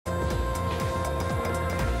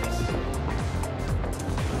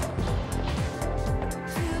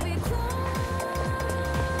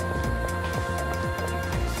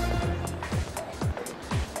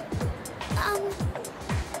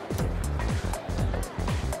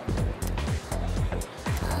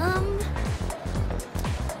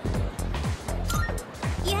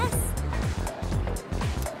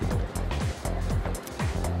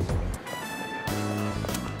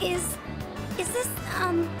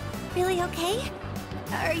really okay?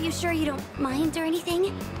 Are you sure you don't mind or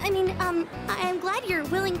anything? I mean, I'm glad you're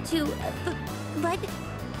willing to, but...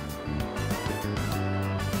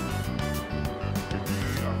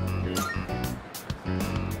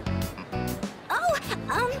 Oh,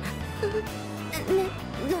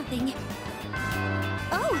 nothing.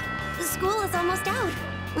 Oh, school is almost out.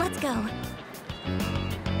 Let's go.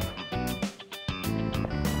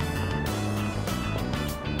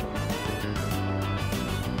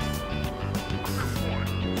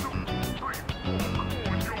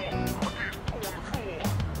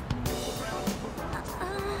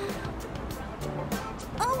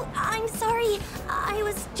 I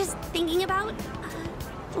was just thinking about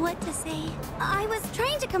what to say. I was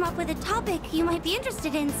trying to come up with a topic you might be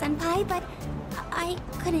interested in, Senpai, but I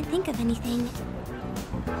couldn't think of anything.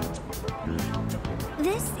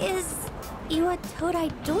 This is your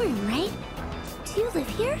Todai dorm, right? Do you live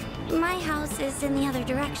here? My house is in the other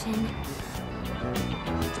direction.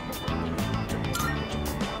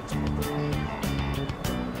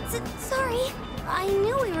 Sorry, I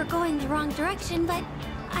knew we were going the wrong direction, but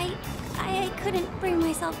I couldn't bring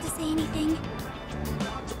myself to say anything.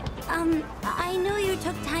 I know you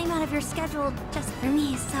took time out of your schedule just for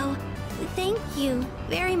me, so thank you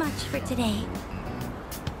very much for today.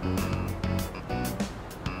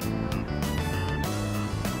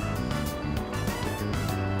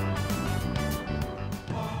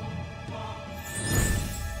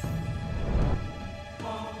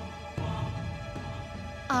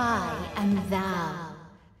 I am thou.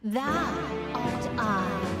 Thou art I.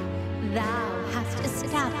 Thou hast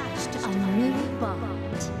established a new bond.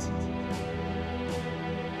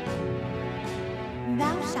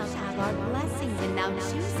 Thou shalt have our blessing when thou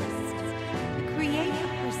choosest to create a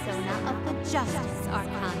persona of the Justice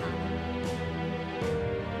Arcana.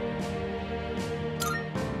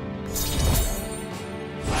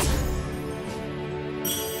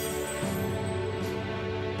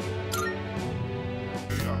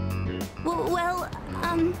 Well,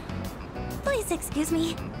 please excuse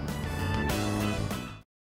me.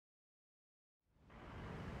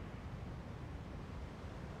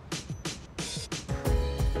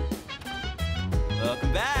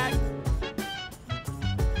 Welcome back!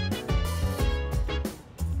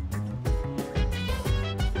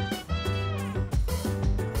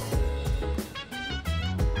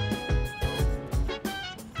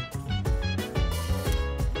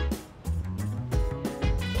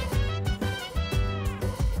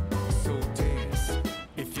 So dance,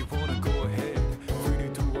 if you wanna go ahead. Free to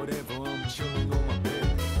do whatever, I'm chilling on my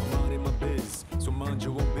bed. I'm minding my biz, so mind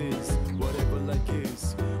your own biz. Whatever like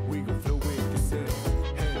is, we gon' flow with this head.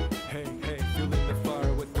 Hey, hey, hey, feeling the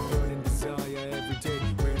fire with the burning desire. Every day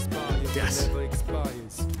we inspire, Yes. never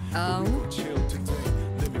expires. Oh? We gon' chill today,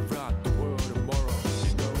 let me rock the world tomorrow,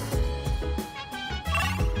 you know.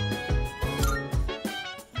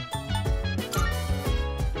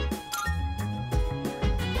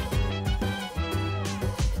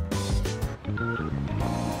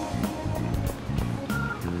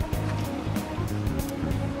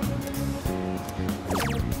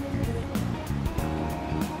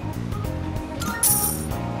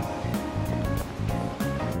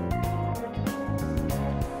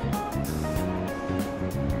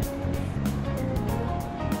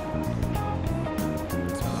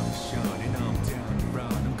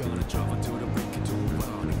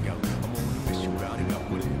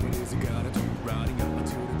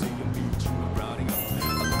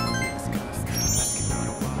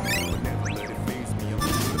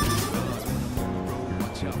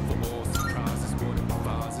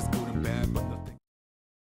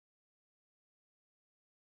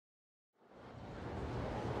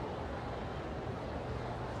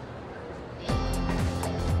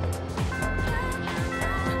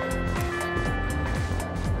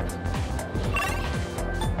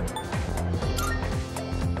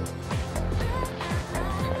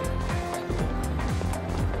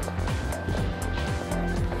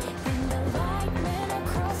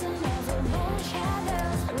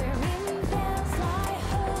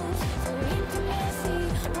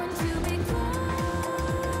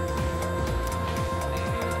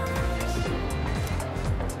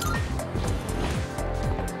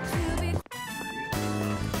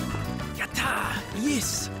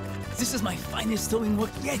 Yes! This is my finest sewing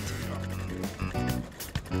work yet!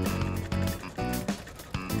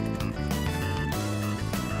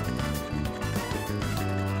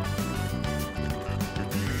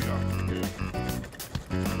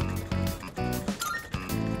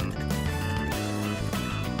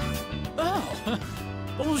 Oh!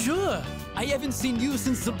 Bonjour! I haven't seen you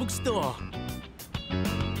since the bookstore.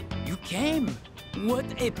 You came. What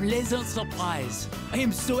a pleasant surprise! I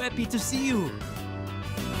am so happy to see you!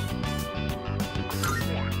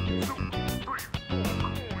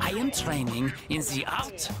 I am training in the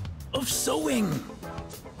art of sewing.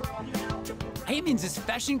 I am in this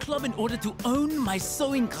fashion club in order to own my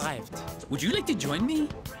sewing craft. Would you like to join me?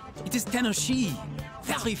 It is Tenoshi.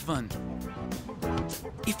 Very fun.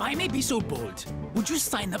 If I may be so bold, would you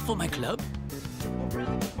sign up for my club?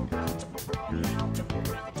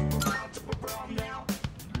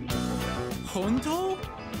 Hondo?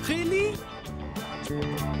 Really?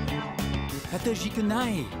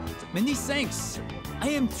 Katajikanai. Many thanks. I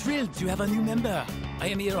am thrilled to have a new member. I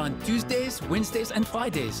am here on Tuesdays, Wednesdays, and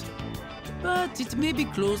Fridays. But it may be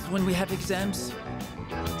closed when we have exams.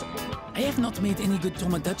 I have not made any good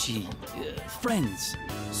Tomodachi, friends.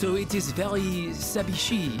 So it is very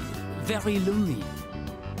sabishi, very lonely.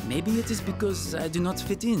 Maybe it is because I do not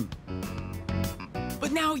fit in.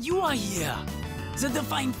 But now you are here. The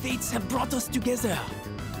divine fates have brought us together.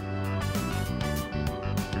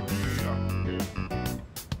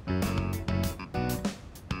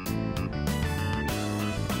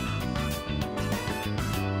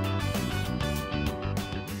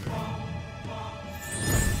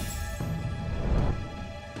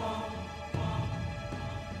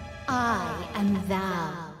 I am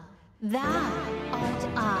thou. Thou art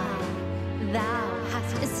I. Thou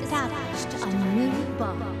hast established a new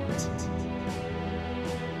bond.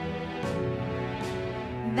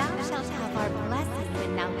 Thou shalt have our blessing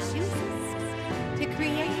when thou choosest to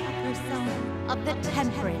create a persona of the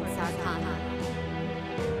Temperance Arcana.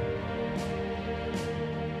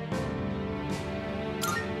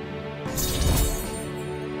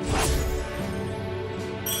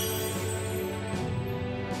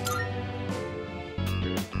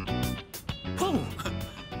 Oh,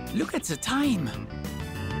 look at the time.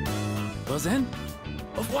 Well then,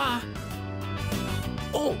 au revoir.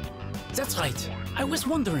 Oh, that's right. I was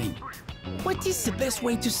wondering, what is the best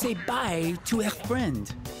way to say bye to a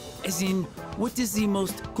friend? As in, what is the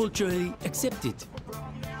most culturally accepted?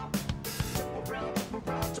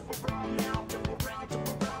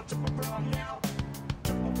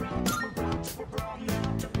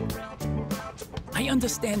 I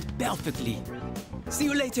understand perfectly. See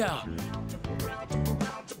you later.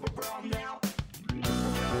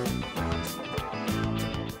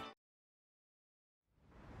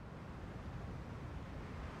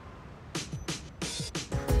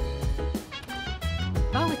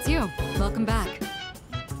 Oh, it's you. Welcome back.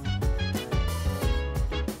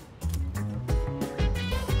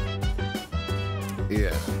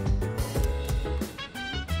 Yeah.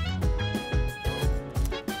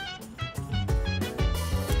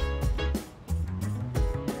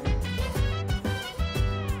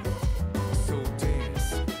 So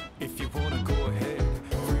dance, if you wanna go ahead.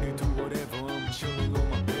 Free to do whatever, I'm chilling on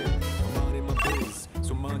my bed. I'm minding my biz,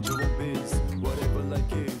 so mind your own biz. Whatever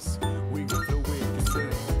like is, we gon' flow with the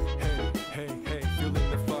set. Hey, hey, hey, feeling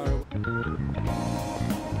the fire.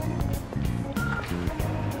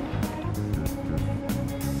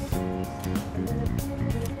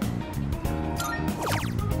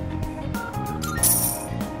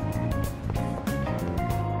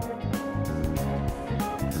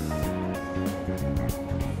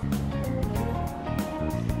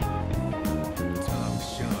 Time to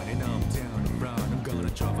shine and I'm down and round. I'm gonna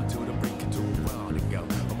drive until the break into rounding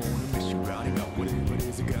out. I'm on a mission rounding out. Whatever it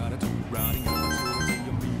is I gotta do, rounding out until the day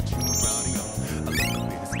I meet you. Rounding out. I look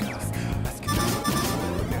up in the skies, asking you what to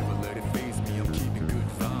do. Never let it faze me. I'm keeping good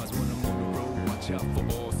vibes when I'm on the road. Watch out for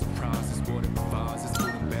all surprises. What it provides is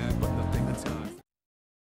good and bad, but nothing unties.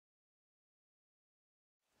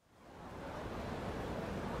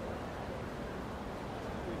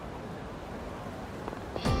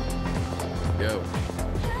 Yo.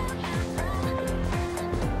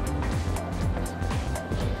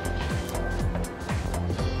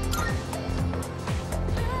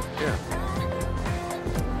 Yeah.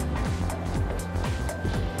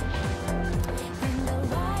 And the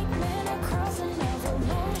white men are crossing over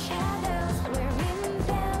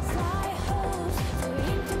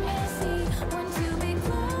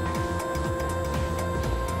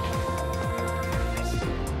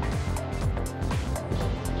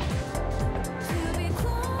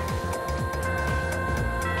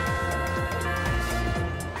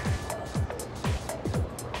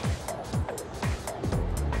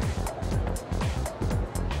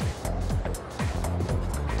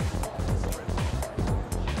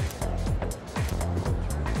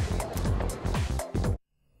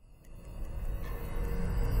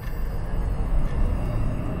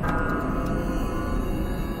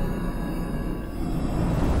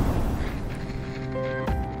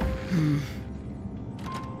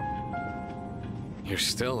You're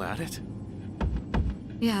still at it?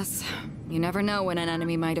 Yes. You never know when an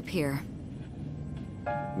enemy might appear.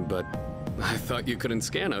 But I thought you couldn't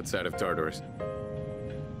scan outside of Tartarus.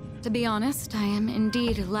 To be honest, I am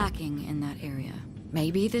indeed lacking in that area.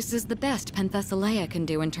 Maybe this is the best Penthesilea can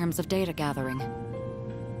do in terms of data gathering.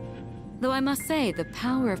 Though I must say, the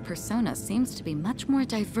power of Persona seems to be much more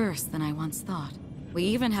diverse than I once thought. We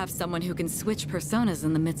even have someone who can switch personas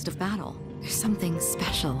in the midst of battle. There's something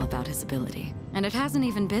special about his ability. And it hasn't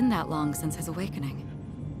even been that long since his awakening.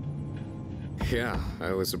 Yeah,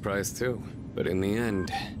 I was surprised too. But in the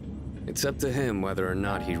end, it's up to him whether or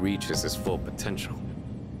not he reaches his full potential.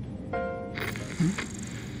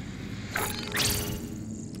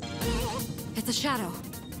 It's a shadow.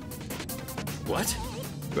 What?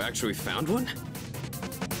 You actually found one?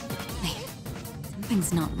 Wait,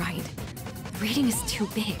 something's not right. The reading is too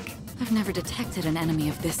big. I've never detected an enemy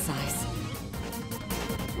of this size.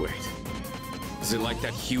 Wait. Is it like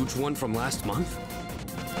that huge one from last month?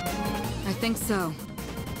 I think so.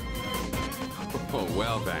 Oh,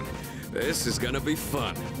 well then. This is gonna be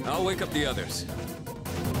fun. I'll wake up the others.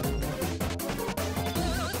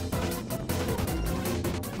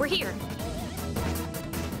 We're here.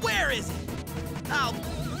 Where is it? I'll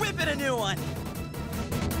whip it a new one.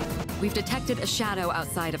 We've detected a shadow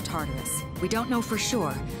outside of Tartarus. We don't know for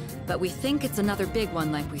sure, but we think it's another big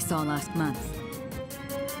one like we saw last month.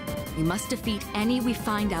 We must defeat any we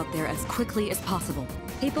find out there as quickly as possible.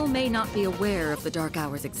 People may not be aware of the Dark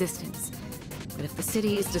Hour's existence, but if the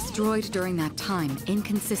city is destroyed during that time,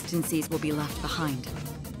 inconsistencies will be left behind.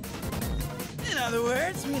 In other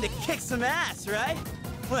words, we need to kick some ass, right?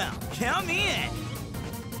 Well, count me in.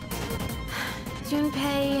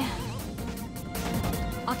 Junpei...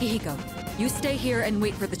 Akihiko, you stay here and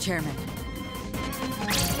wait for the chairman.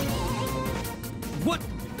 What?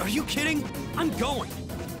 Are you kidding? I'm going.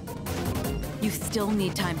 You still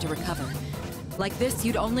need time to recover. Like this,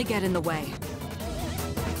 you'd only get in the way.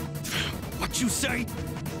 What you say?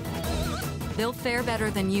 They'll fare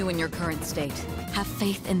better than you in your current state. Have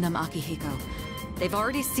faith in them, Akihiko. They've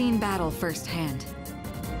already seen battle firsthand.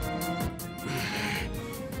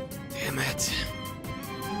 Damn it.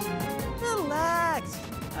 Relax.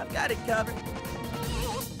 I've got it covered.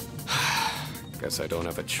 Guess I don't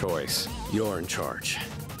have a choice. You're in charge.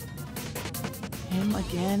 Him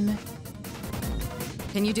again?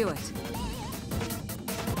 Can you do it?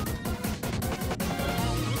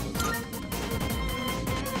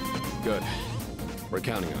 Good. We're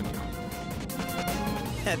counting on you.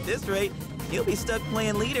 At this rate, you'll be stuck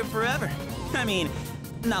playing leader forever. I mean,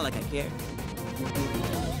 not like I care.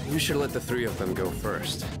 You should let the three of them go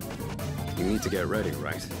first. You need to get ready,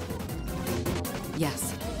 right?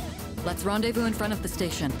 Yes. Let's rendezvous in front of the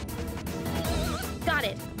station. Got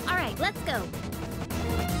it. All right, let's go.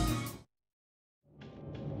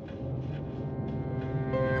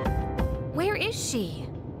 Where is she?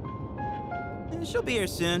 She'll be here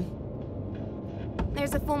soon.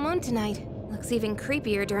 There's a full moon tonight. Looks even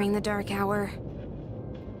creepier during the dark hour.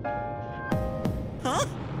 Huh?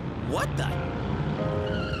 What the?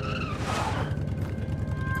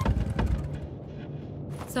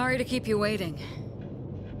 Sorry to keep you waiting.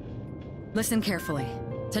 Listen carefully.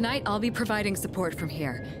 Tonight, I'll be providing support from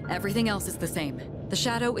here. Everything else is the same. The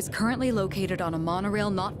Shadow is currently located on a monorail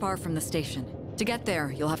not far from the station. To get there,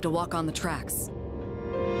 you'll have to walk on the tracks.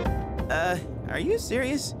 Are you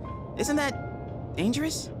serious? Isn't that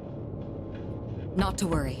dangerous? Not to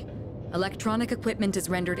worry. Electronic equipment is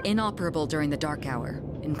rendered inoperable during the dark hour,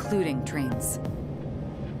 including trains.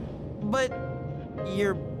 But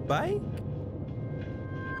your bike?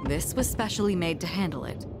 This was specially made to handle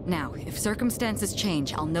it. Now, if circumstances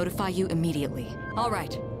change, I'll notify you immediately. All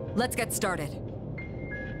right, let's get started.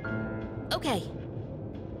 Okay.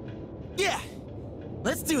 Yeah!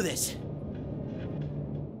 Let's do this!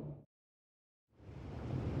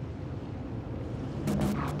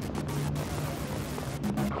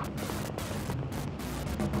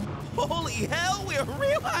 Holy hell, we're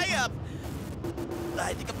real high up!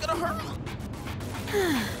 I think I'm gonna hurt.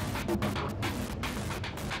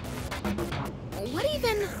 What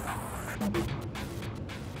even...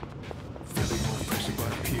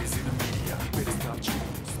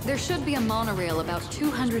 There should be a monorail about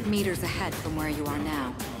 200 meters ahead from where you are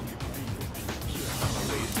now.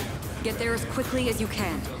 Get there as quickly as you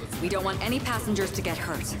can. We don't want any passengers to get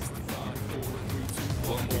hurt.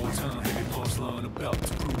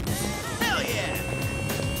 Hell yeah!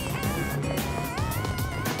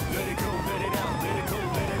 Let it go, let it out, let it go,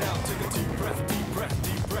 let it out. Take a deep breath, deep breath,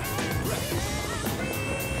 deep breath, deep breath.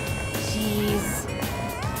 Jeez.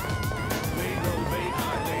 Lay low, lay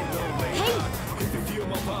high, lay low, lay Hey! high. If you feel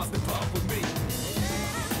my vibes, then pop with me.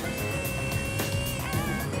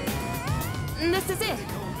 is it,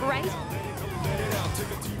 right?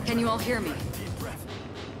 Can you all hear me?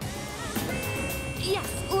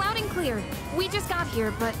 Yes, loud and clear. We just got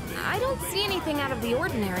here, but I don't see anything out of the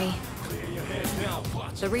ordinary.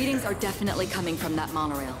 The readings are definitely coming from that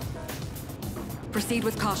monorail. Proceed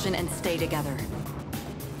with caution and stay together.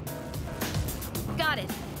 Got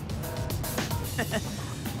it.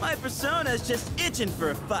 My persona's just itching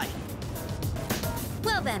for a fight.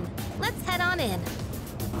 Well then, let's head on in.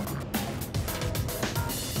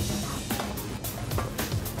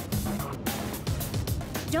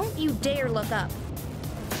 Don't you dare look up.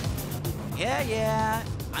 Yeah,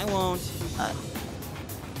 I won't.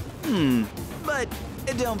 But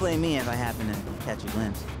don't blame me if I happen to catch a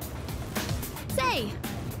glimpse. Say,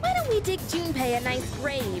 why don't we dig Junpei a nice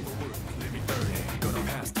grave?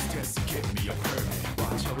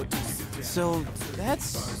 So,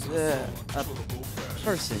 that's, a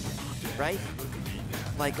person, right?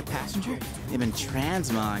 Like a passenger? Even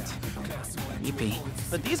transmog. Creepy.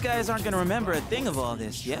 But these guys aren't gonna remember a thing of all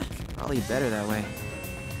this, yeah? Probably better that way.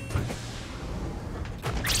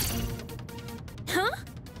 Huh?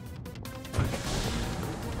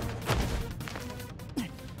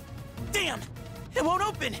 Damn! It won't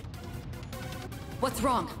open! What's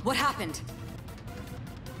wrong? What happened?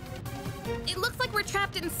 It looks like we're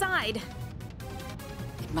trapped inside.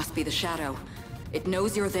 It must be the shadow. It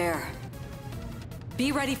knows you're there.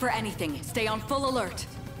 Be ready for anything. Stay on full alert.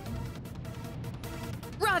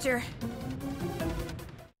 Roger.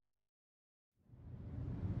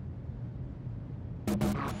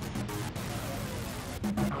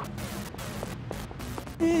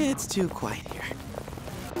 It's too quiet here.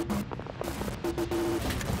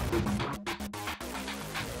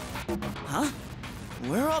 Huh?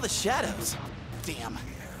 Where are all the shadows? Damn.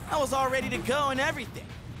 I was all ready to go and everything.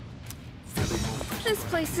 This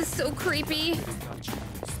place is so creepy.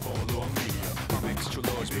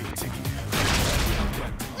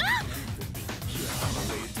 Ah!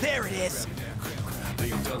 There it is!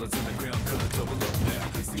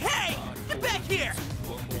 Hey! Get back here!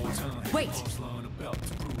 Wait!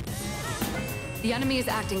 The enemy is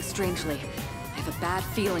acting strangely. I have a bad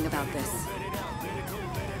feeling about this.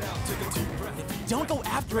 If you don't go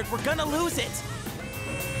after it, we're gonna lose it!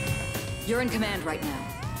 You're in command right now.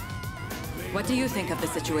 What do you think of the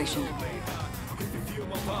situation?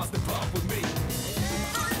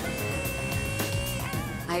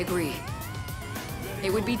 I agree.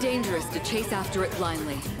 It would be dangerous to chase after it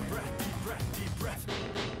blindly.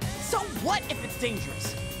 So what if it's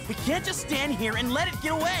dangerous? We can't just stand here and let it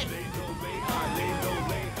get away!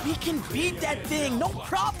 We can beat that thing, no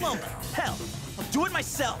problem! Hell, I'll do it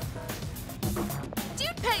myself!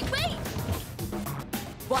 Junpei, wait!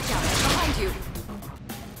 Watch out! Behind you!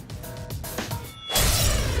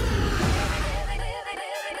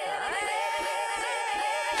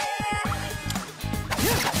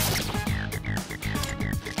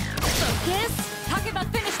 Focus! Takeba,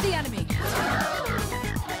 finish the enemy!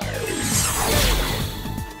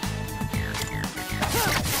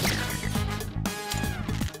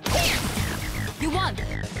 You won!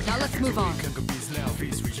 Now let's move on.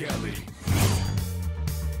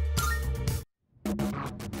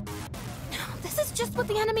 This is just what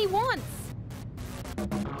the enemy wants.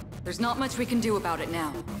 There's not much we can do about it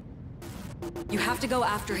now. You have to go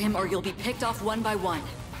after him or you'll be picked off one by one.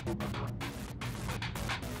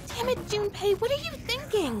 Damn it, Junpei, what are you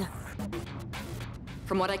thinking?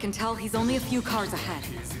 From what I can tell, he's only a few cars ahead.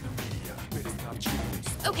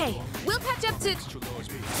 Okay, we'll catch up to...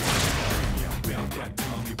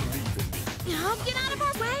 Oh, get out of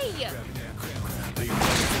our way!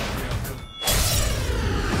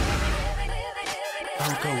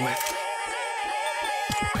 I'll go with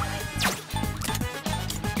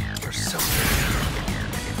Persona.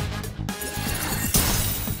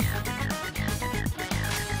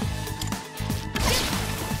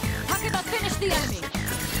 Takeba, finish the enemy!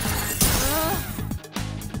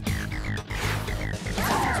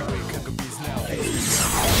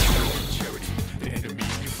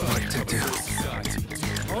 What to do?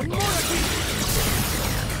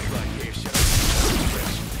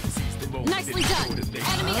 Nicely done!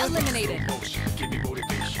 Enemy eliminated!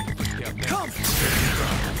 Come!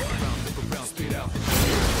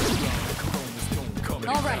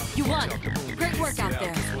 Alright, you won! Great work out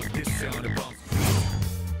there!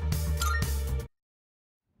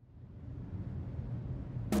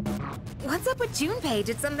 What's up with Junpei?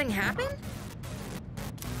 Did something happen?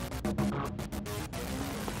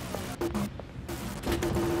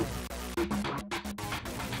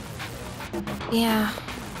 Yeah.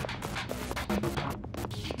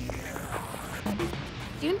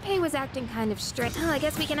 Junpei was acting kind of strange. Oh, I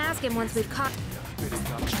guess we can ask him once we've caught...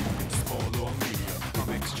 got you, just follow me. I'm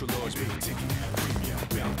extra large, big ticket, premium.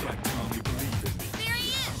 About that time you believe in me. There he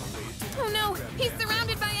is! Oh no, he's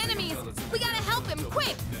surrounded by enemies. We gotta help him,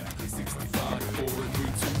 quick! 65, 4, 3, 2,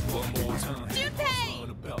 one more time. Junpei!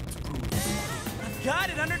 About to prove. I've got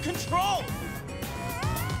it under control!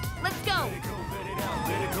 Let's go! Let it go,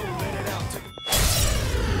 let it go, let it out.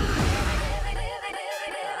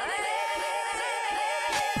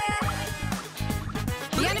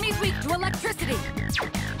 The enemy's weak to electricity.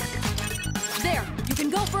 There, you can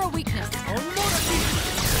go for a weakness.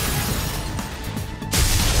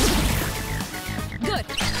 Good.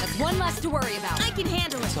 That's one less to worry about. I can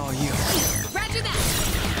handle it. It's all you. Roger that.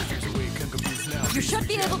 You should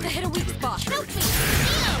be able to hit a weak spot. Help me!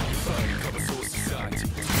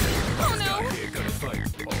 Oh no!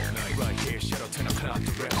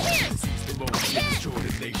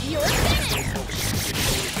 You're finished!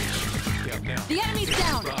 The enemy's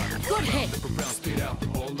down. Good hit.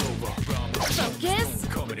 Focus!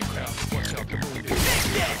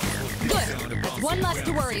 Good. That's one less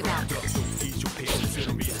to worry about.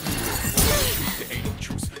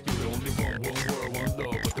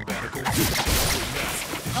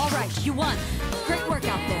 All right, you won. Great work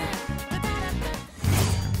out there.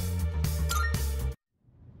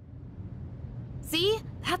 See?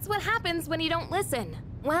 That's what happens when you don't listen.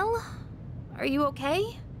 Well, are you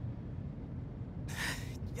okay?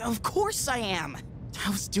 Of course I am. I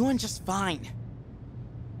was doing just fine.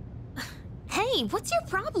 Hey, what's your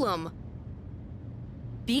problem?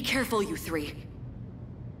 Be careful, you three.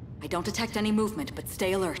 I don't detect any movement, but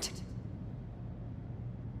stay alert.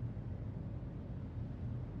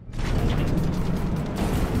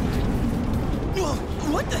 Whoa,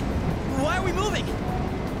 what the? Why are we moving?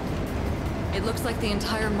 It looks like the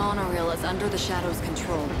entire monorail is under the Shadow's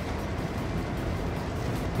control.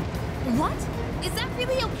 What? Is that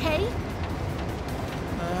really okay?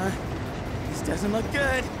 This doesn't look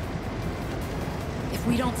good. If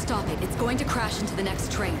we don't stop it, it's going to crash into the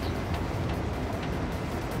next train.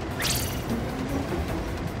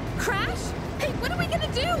 Crash? Hey, what are we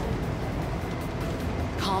gonna do?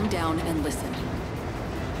 Calm down and listen.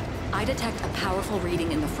 I detect a powerful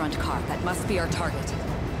reading in the front car. That must be our target.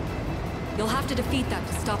 You'll have to defeat that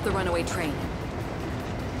to stop the runaway train.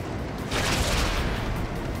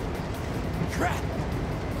 Crap!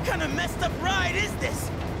 What kind of messed up ride is this?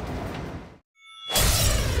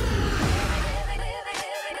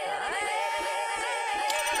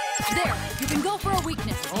 There! You can go for a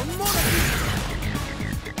weakness.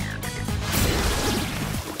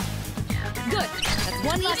 Good! That's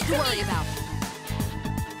one less to worry about.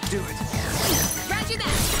 Do it. Roger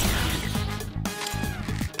that!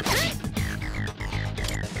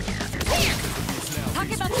 Talk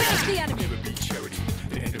about finish the enemy!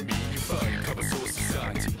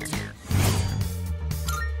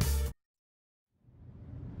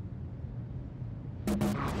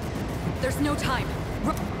 There's no time.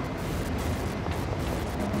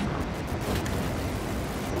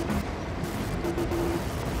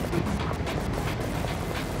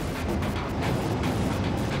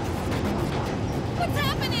 What's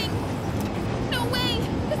happening? No way!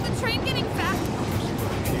 Is the train getting faster?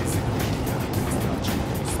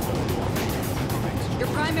 Your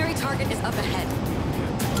primary target is up ahead.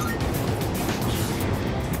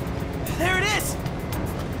 There it is!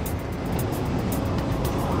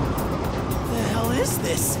 The hell is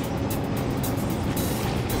this?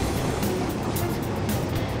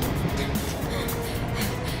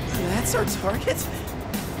 That's our target?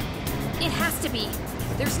 It has to be.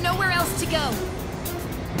 There's nowhere else to go.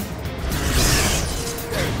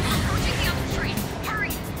 Approaching the other train.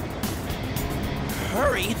 Hurry!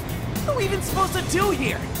 Hurry? What are we even supposed to do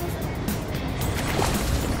here?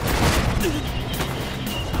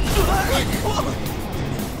 Whoa.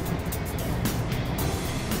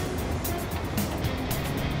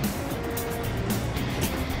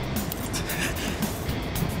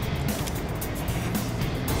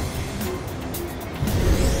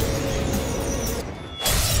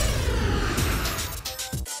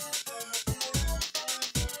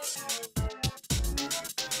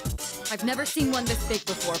 I've never seen one this big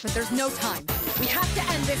before, but there's no time. We have to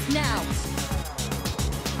end this now!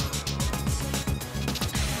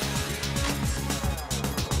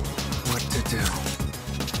 What to do?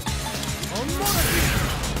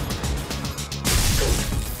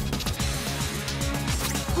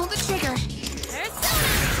 Pull the trigger.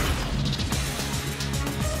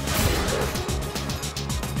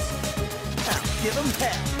 Now, give him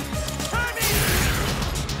hell.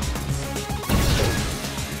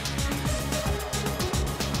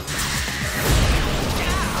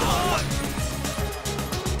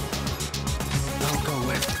 I'll go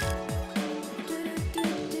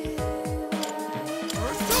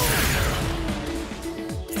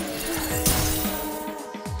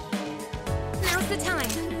the time.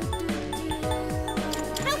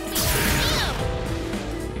 Help me!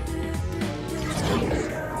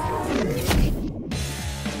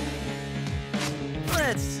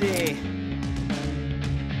 Let's see.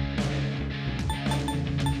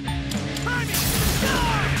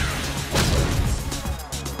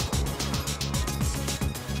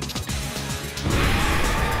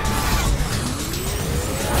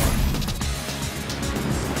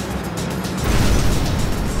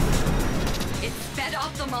 It's sped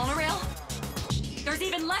off the monorail? There's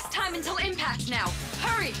even less time until impact now.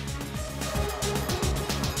 Hurry!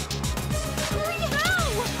 Hurry,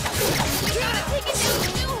 how? We gotta take it down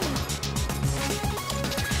soon.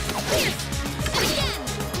 Here, again.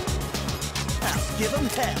 I'll give them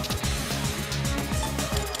hell.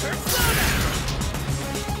 Persona!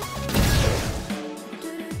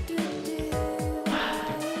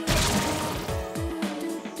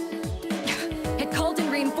 It called in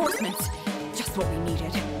reinforcements. Just what we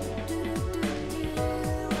needed.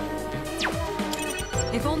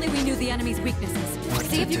 If only we knew the enemy's weaknesses.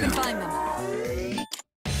 See if you can find them.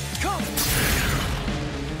 Come!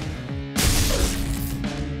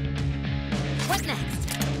 What next?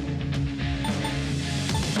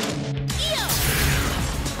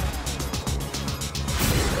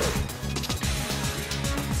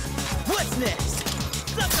 What's next?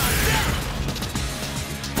 Stuff on that!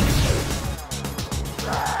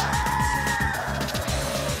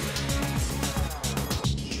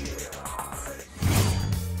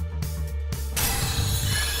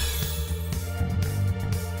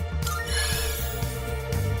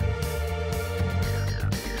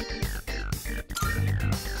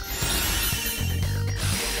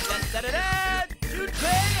 Da-da-da-da! Dude,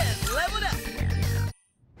 and leveled up!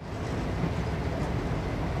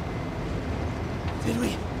 Did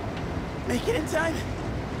we make it in time?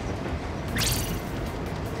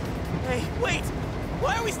 Hey, wait!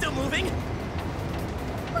 Why are we still moving?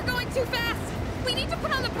 We're going too fast. We need to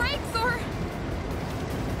put on the brakes or...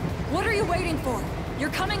 What are you waiting for?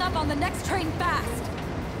 You're coming up on the next train fast.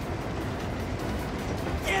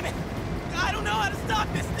 Damn it! I don't know how to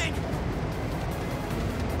stop this thing!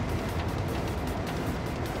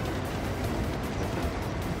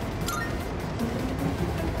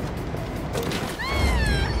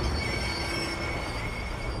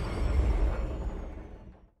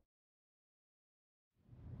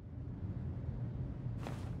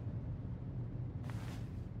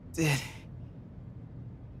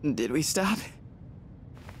 Did we stop?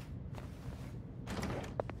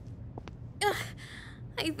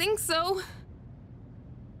 I think so.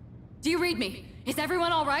 Do you read me? Is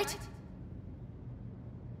everyone all right?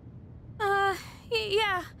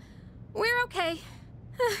 Yeah. We're okay.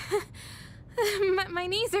 My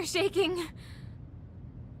knees are shaking.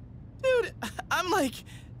 Dude, I'm like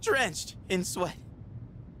drenched in sweat.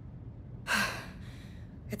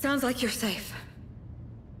 It sounds like you're safe.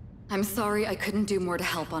 I'm sorry I couldn't do more to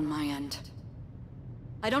help on my end.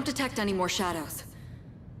 I don't detect any more shadows.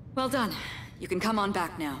 Well done. You can come on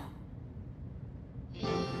back now.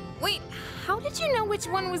 Wait, how did you know which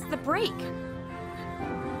one was the brake?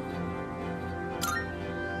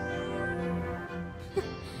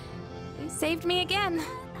 You saved me again.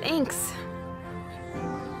 Thanks.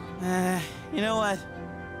 You know what?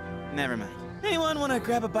 Never mind. Anyone want to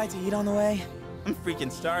grab a bite to eat on the way? I'm freaking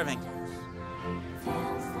starving.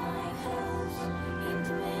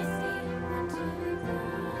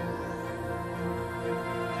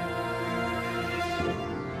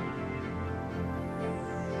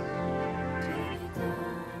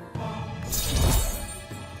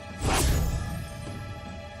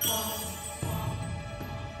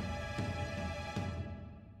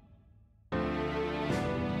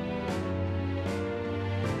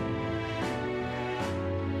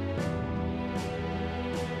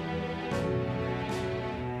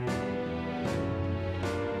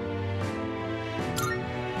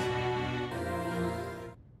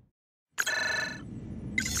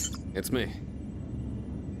 It's me.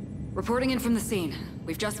 Reporting in from the scene.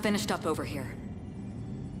 We've just finished up over here.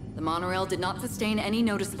 The monorail did not sustain any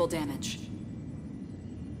noticeable damage.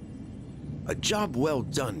 A job well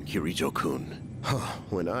done, Kirito-kun.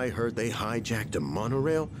 When I heard they hijacked a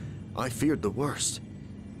monorail, I feared the worst.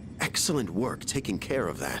 Excellent work taking care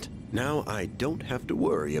of that. Now I don't have to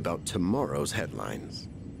worry about tomorrow's headlines.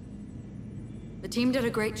 The team did a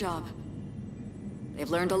great job. They've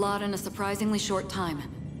learned a lot in a surprisingly short time.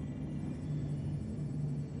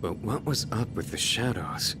 But what was up with the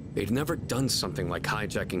shadows? They'd never done something like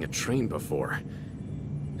hijacking a train before.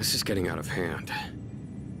 This is getting out of hand.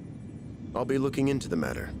 I'll be looking into the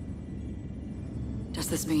matter. Does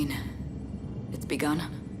this mean it's begun?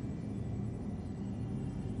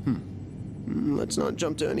 Let's not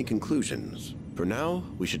jump to any conclusions. For now,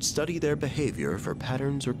 we should study their behavior for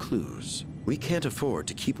patterns or clues. We can't afford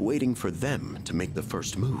to keep waiting for them to make the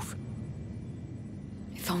first move.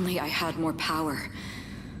 If only I had more power,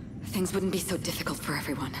 things wouldn't be so difficult for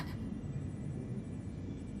everyone.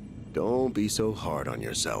 Don't be so hard on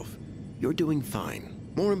yourself. You're doing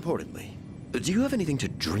fine. More importantly, do you have anything to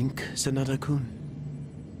drink, Sanada-kun?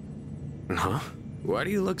 Huh? Why do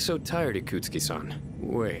you look so tired, Ikutsuki-san?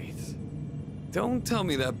 Wait. Don't tell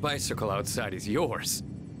me that bicycle outside is yours.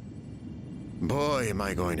 Boy, am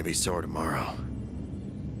I going to be sore tomorrow.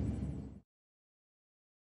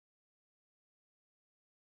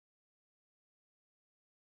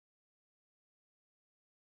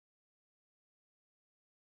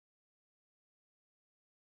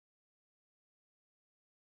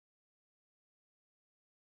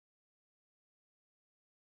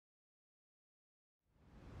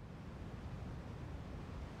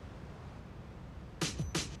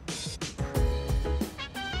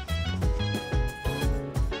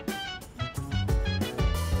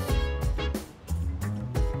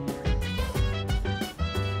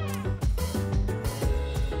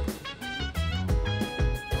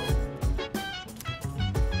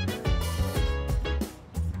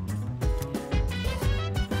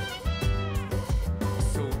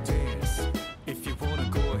 So dance, if you wanna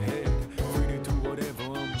go ahead. Free to do whatever,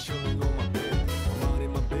 I'm chilling on my bed. I'm out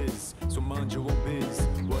in my biz, so mind your own biz.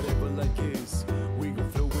 Whatever like is, we gon'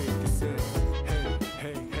 flow with this head.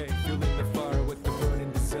 Hey, hey, hey, feeling the fire with the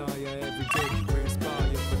burning desire. Every day we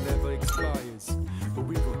inspire, but never expires. But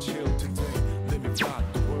we gon' chill today, let me rock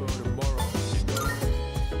the world tomorrow, you know?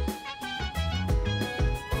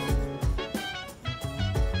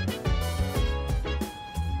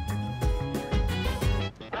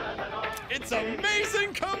 It's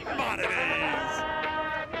amazing commodities!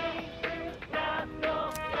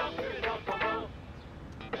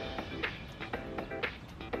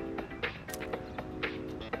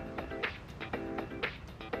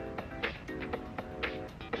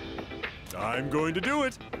 I'm going to do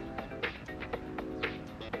it!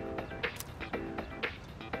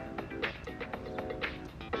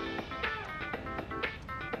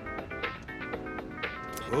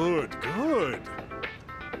 Good, good.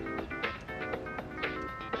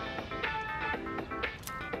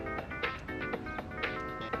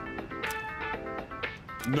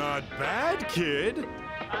 Not bad, kid.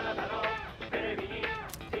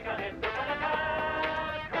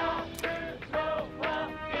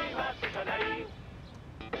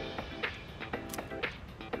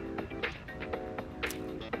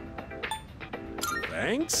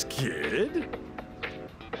 Thanks, kid.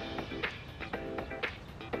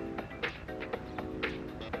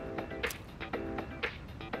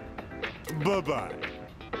 Bye-bye.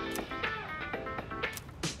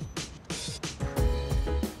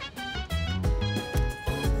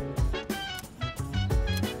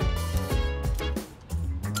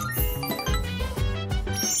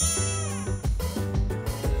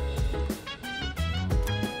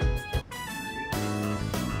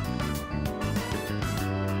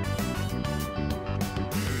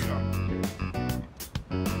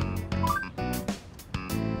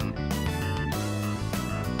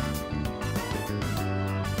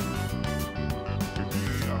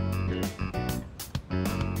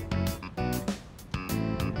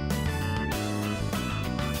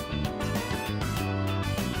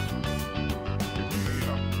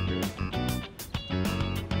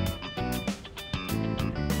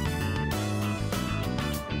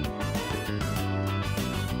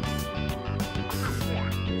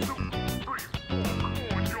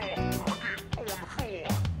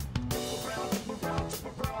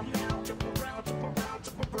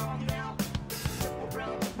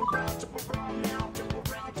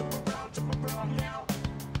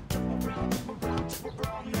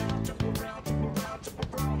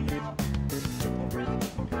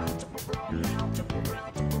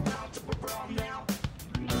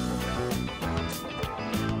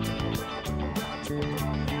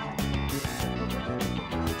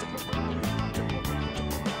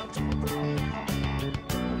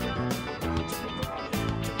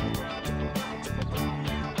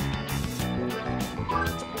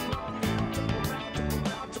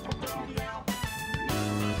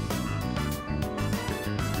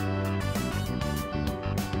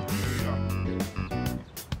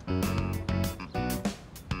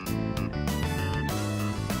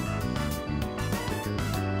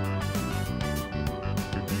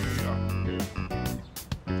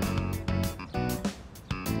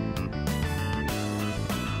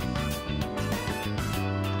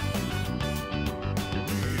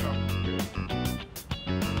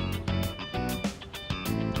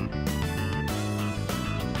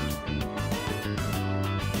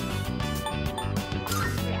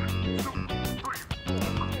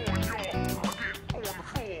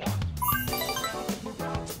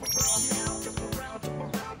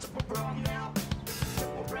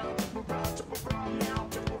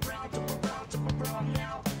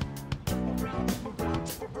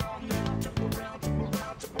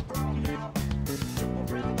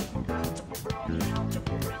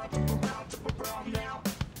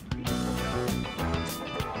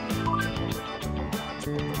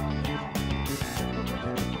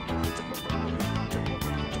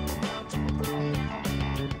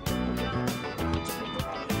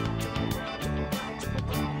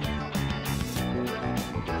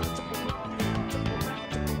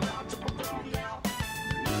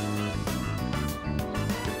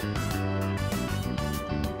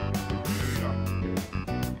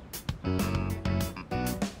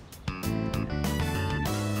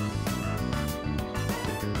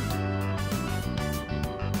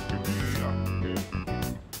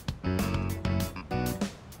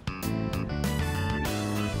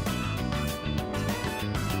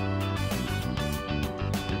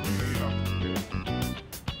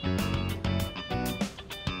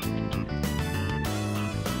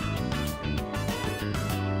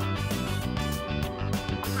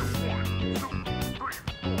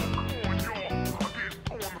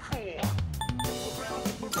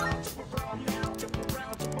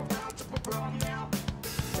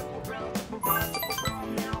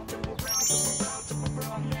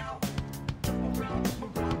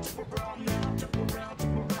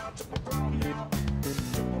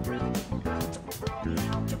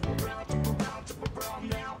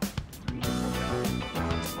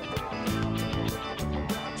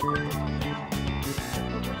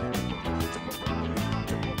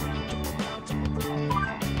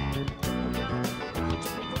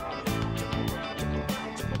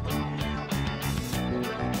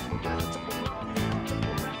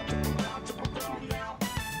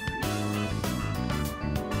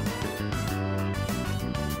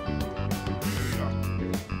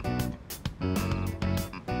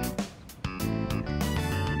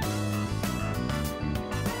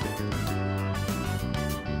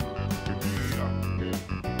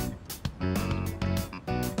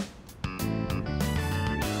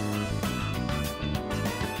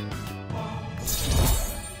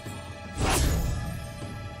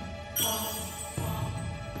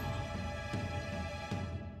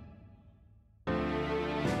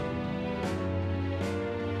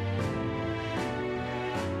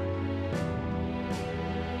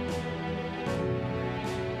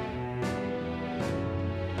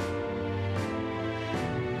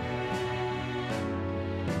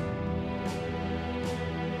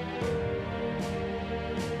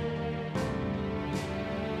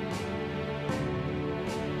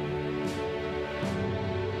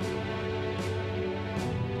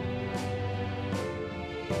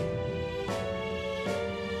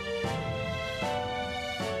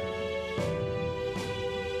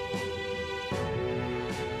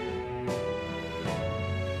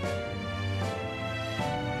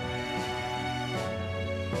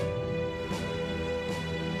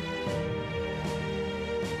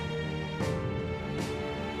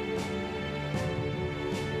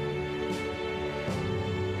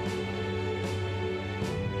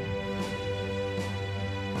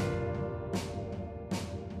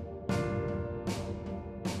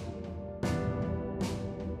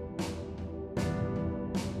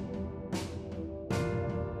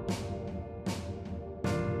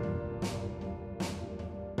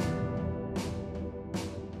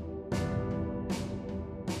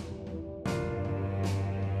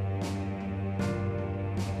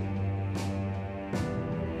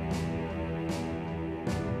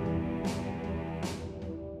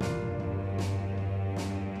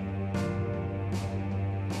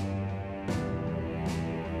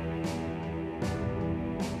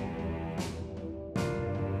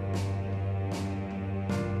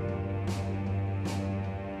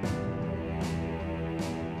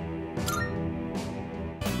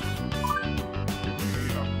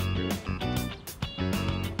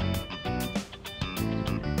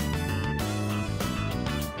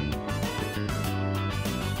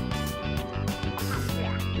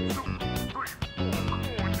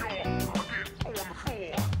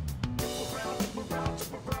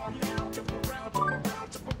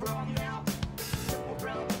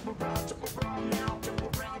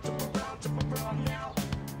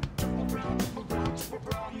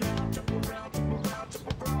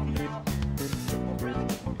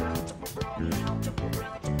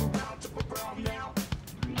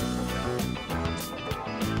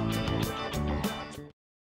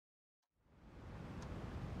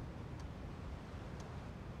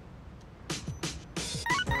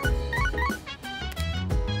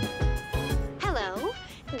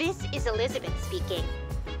 is Elizabeth speaking.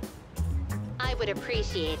 I would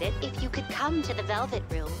appreciate it if you could come to the Velvet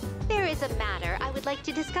Room. There is a matter I would like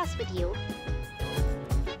to discuss with you.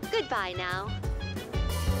 Goodbye now.